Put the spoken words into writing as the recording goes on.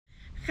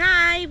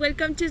Hi,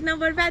 welcome to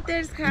Snowboard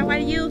Batters. How are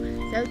you?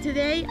 So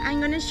today I'm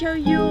gonna show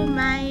you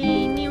my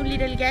new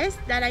little guest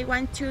that I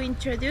want to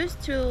introduce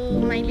to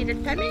my little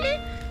family.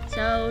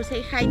 So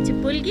say hi to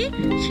Pulgui.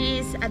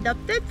 She's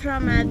adopted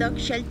from a dog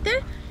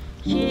shelter.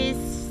 She's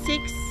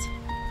 6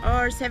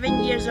 or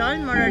 7 years old,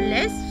 more or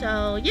less.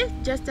 So yeah,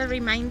 just a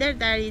reminder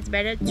that it's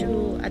better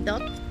to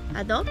adopt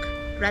a dog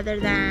rather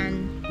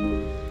than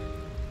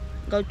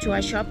go to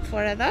a shop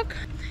for a dog.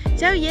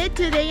 So yeah,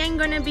 today I'm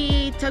gonna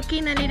be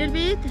talking a little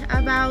bit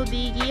about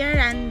the gear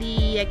and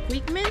the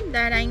equipment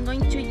that I'm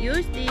going to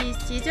use this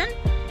season.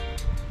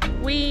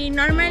 We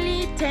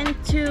normally tend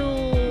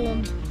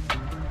to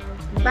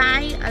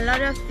buy a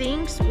lot of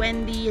things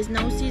when the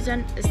snow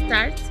season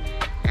starts,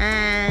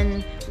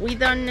 and we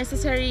don't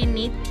necessarily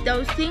need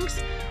those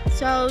things.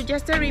 So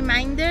just a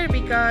reminder,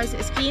 because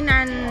skiing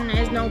and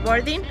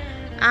snowboarding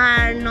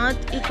are not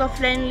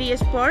eco-friendly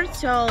sports,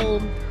 so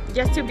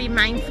just to be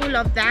mindful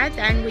of that,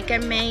 and we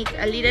can make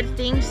a little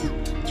things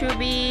to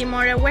be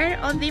more aware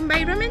of the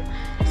environment.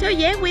 So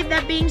yeah, with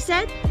that being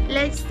said,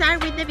 let's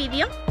start with the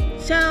video.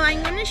 So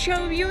I'm gonna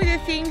show you the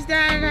things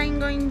that I'm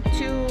going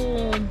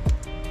to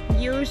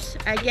use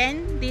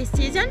again this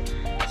season.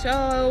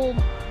 So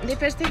the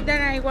first thing that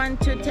I want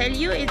to tell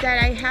you is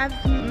that I have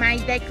my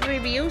deck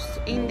reviews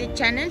in the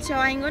channel, so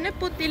I'm gonna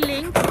put the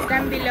link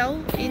down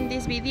below in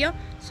this video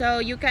so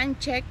you can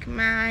check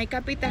my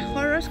Capita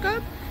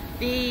horoscope,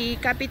 the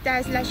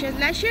Capita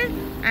slasher,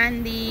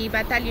 and the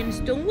Battalion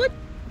Stonewood,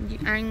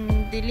 and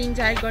the links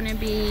are gonna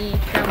be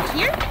down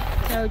here,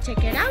 so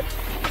check it out.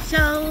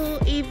 So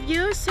if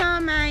you saw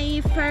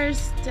my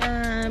first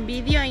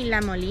video in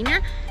La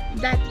Molina,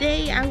 that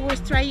day I was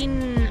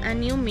trying a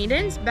new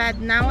mittens, but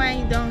now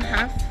I don't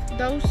have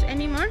those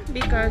anymore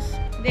because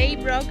they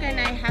broke and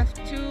I have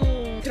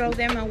to throw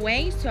them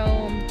away.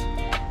 So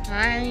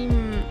I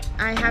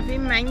have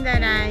in mind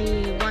that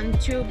I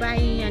want to buy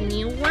a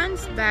new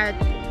ones, but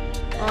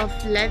of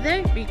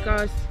leather,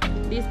 because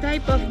this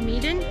type of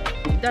mitten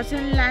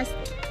doesn't last.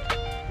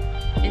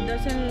 It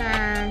doesn't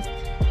last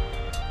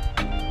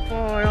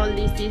for all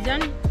the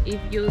season if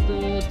you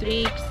do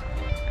tricks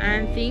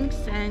and things,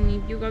 and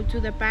if you go to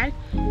the park,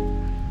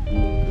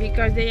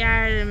 because they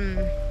are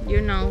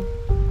you know,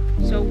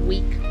 so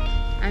weak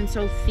and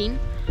so thin.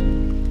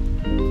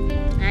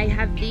 I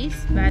have this,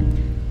 but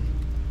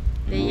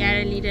they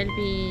are a little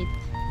bit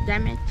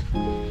damaged,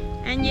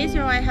 and yeah,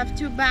 so I have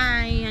to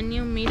buy a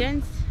new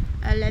mittens,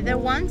 leather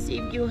ones.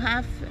 If you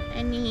have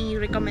any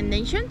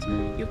recommendations,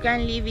 you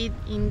can leave it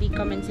in the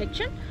comment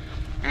section.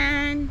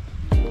 And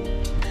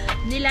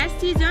the last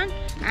season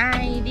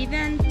I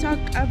didn't talk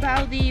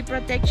about the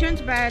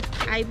protections, but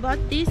I bought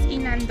this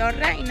in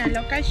Andorra in a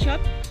local shop.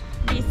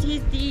 This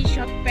is the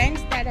shop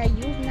pants that I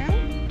use now.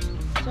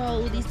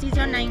 So this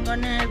season I'm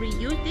gonna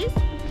reuse this.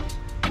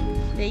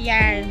 They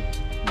are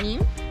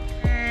new.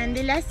 And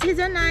the last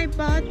season I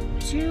bought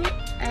two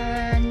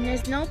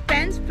snow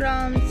pants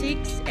from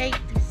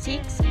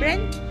 686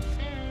 brand,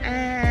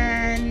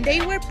 and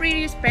they were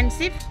pretty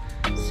expensive.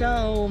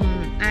 So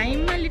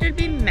I'm a little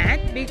bit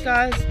mad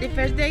because the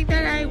first day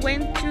that I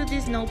went to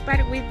the snow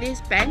park with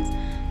these pants,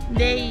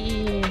 they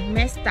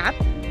messed up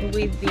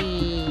with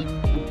the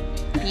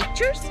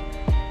features,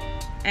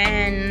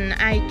 and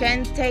I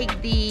can't take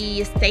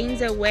the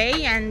stains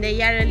away, and they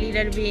are a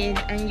little bit,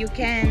 and you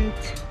can't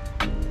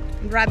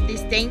rub the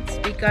stains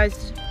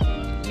because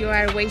you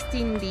are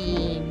wasting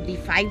the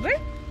fiber.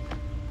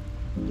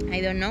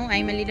 I don't know,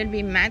 I'm a little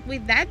bit mad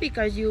with that,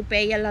 because you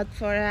pay a lot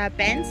for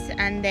pants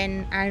and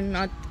then are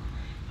not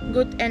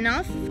good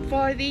enough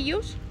for the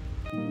use.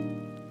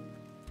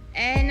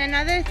 And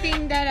another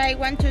thing that I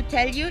want to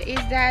tell you is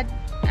that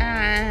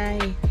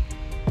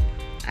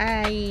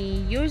I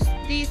use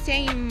the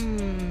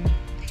same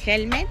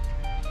helmet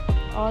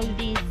all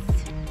this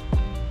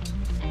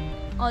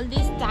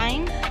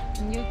time.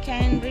 You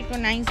can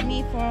recognize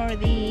me for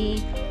the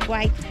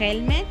white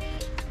helmet,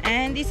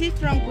 and this is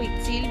from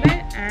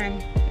Quicksilver,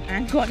 and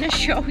I'm gonna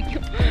show you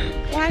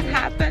what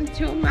happened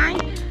to my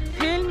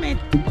helmet.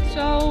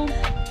 So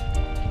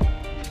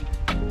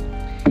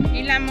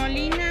in La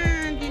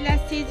Molina the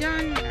last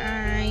season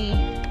I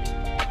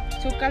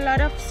took a lot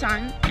of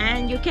sun,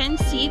 and you can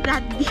see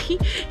that the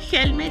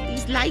helmet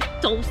is like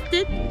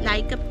toasted,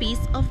 like a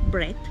piece of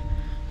bread.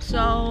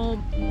 So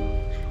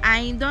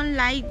I don't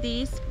like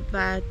this,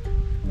 but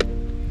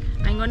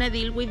I'm gonna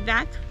deal with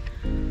that.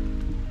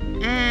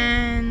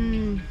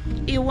 And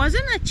it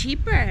wasn't a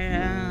cheaper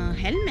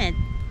helmet,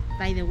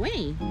 by the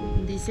way.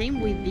 The same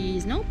with the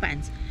snow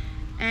pants.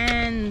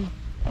 And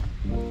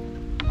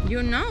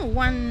you know,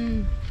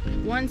 one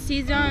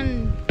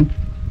season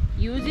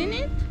using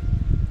it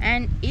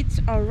and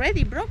it's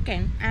already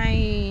broken.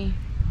 I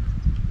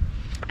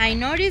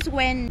noticed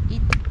when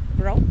it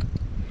broke,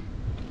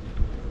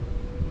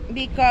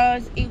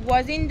 because it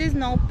was in the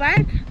snow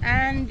park,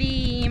 and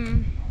the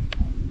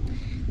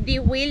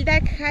wheel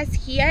that has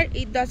here,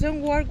 it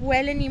doesn't work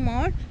well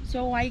anymore,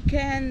 so I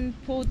can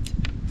put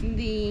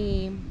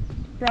the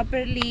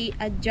properly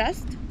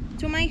adjust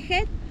to my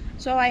head.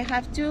 So I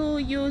have to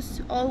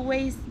use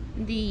always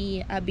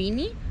the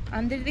beanie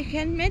under the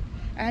helmet,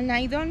 and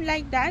I don't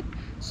like that,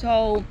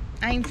 so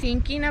I'm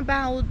thinking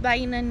about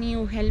buying a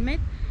new helmet.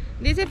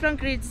 This is from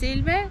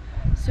Silver.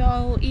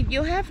 So if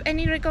you have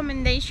any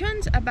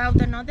recommendations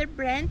about another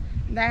brand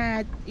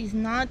that is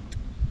not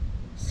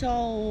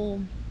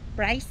so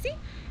pricey,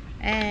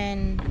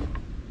 and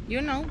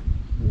you know,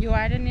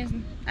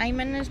 I'm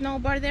a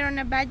snowboarder on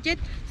a budget,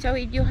 so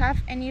if you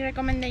have any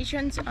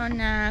recommendations on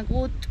a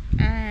good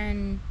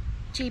and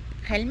cheap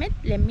helmet,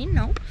 let me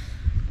know.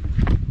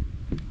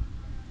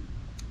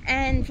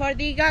 And for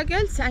the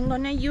goggles, I'm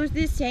gonna use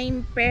the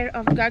same pair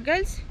of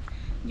goggles.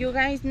 You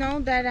guys know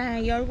that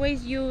I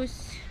always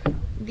use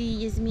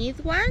the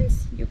Smith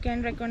ones. You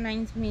can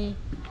recognize me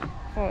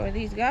for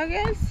these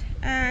goggles.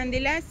 And the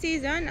last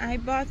season I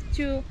bought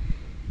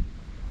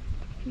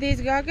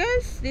these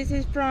goggles. This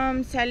is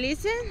from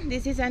Salise.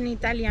 This is an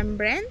Italian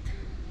brand.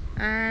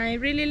 I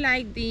really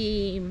like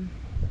these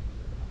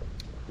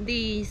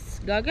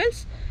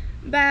goggles,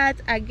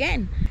 but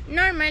again,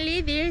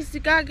 normally these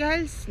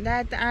goggles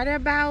that are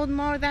about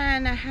more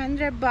than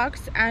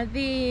 $100 are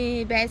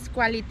the best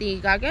quality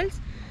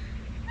goggles,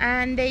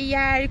 and they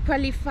are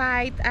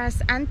qualified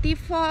as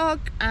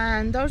anti-fog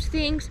and those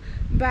things.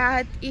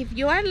 But if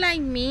you are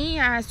like me,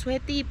 a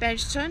sweaty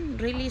person,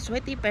 really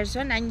sweaty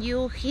person, and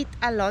you hit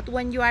a lot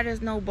when you are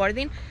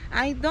snowboarding,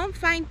 I don't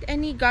find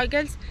any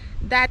goggles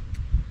that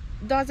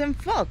doesn't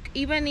fog,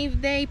 even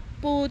if they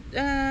put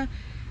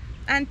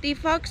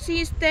anti-fog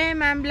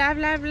system and blah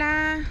blah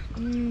blah.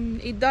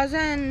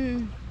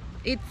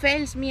 It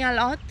fails me a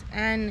lot,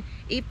 and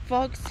it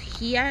fogs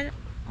here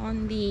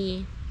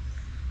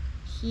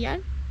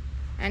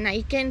and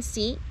I can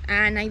see,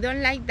 and I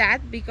don't like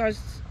that because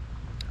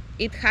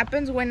it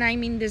happens when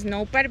I'm in the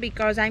snow park,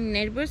 because I'm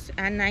nervous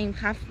and I'm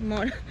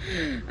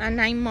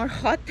more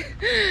hot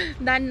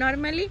than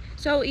normally.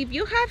 So if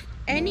you have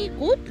any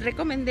good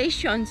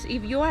recommendations,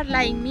 if you are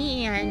like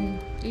me and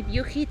if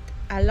you hit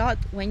a lot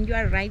when you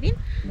are riding,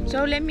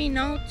 so let me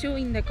know too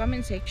in the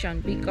comment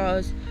section,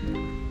 because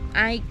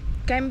I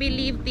can't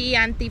believe the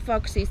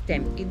anti-fog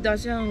system. It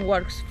doesn't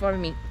work for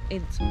me.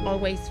 It's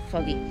always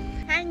foggy.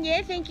 And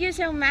yeah, thank you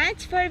so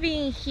much for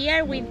being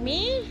here with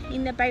me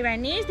in the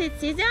Pyrenees this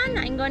season.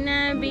 I'm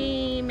gonna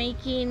be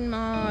making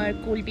more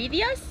cool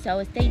videos,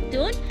 so stay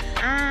tuned.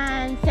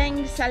 And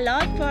thanks a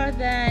lot for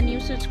the new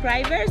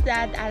subscribers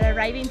that are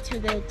arriving to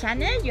the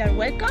channel. You are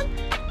welcome.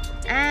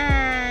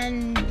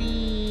 And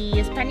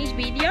the Spanish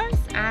videos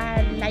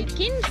are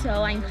liking,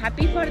 so I'm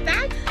happy for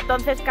that.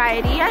 Entonces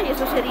caería, y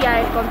eso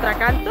sería el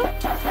contracanto.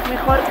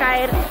 Mejor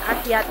caer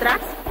hacia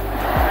atrás,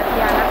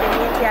 hacia la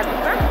pendiente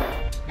arriba.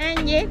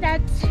 And yeah,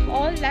 that's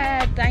all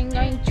that I'm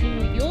going to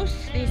use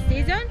this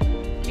season,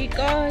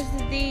 because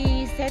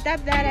the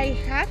setup that I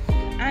have,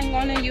 I'm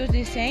gonna use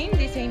the same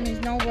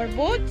snowboard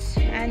boots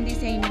and the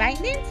same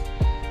bindings.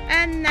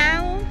 And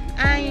now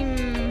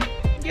I'm,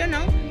 you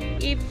know,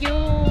 if you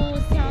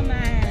saw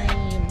my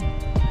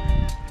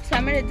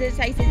summer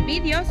exercises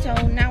video, so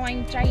now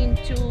I'm trying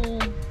to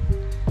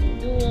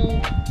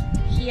do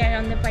here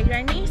on the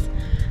Pyrenees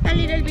a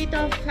little bit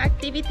of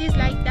activities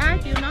like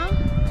that, you know.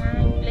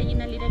 I'm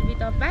playing a little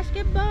bit of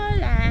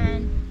basketball,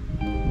 and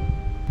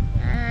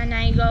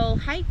I go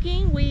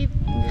hiking with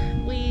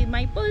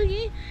my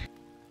Pulgui.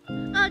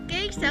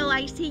 Okay, so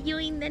I see you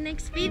in the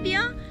next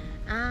video.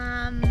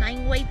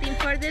 I'm waiting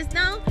for the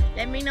snow.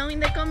 Let me know in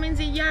the comments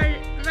if you're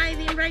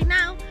riding right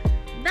now.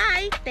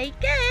 Bye, take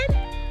care.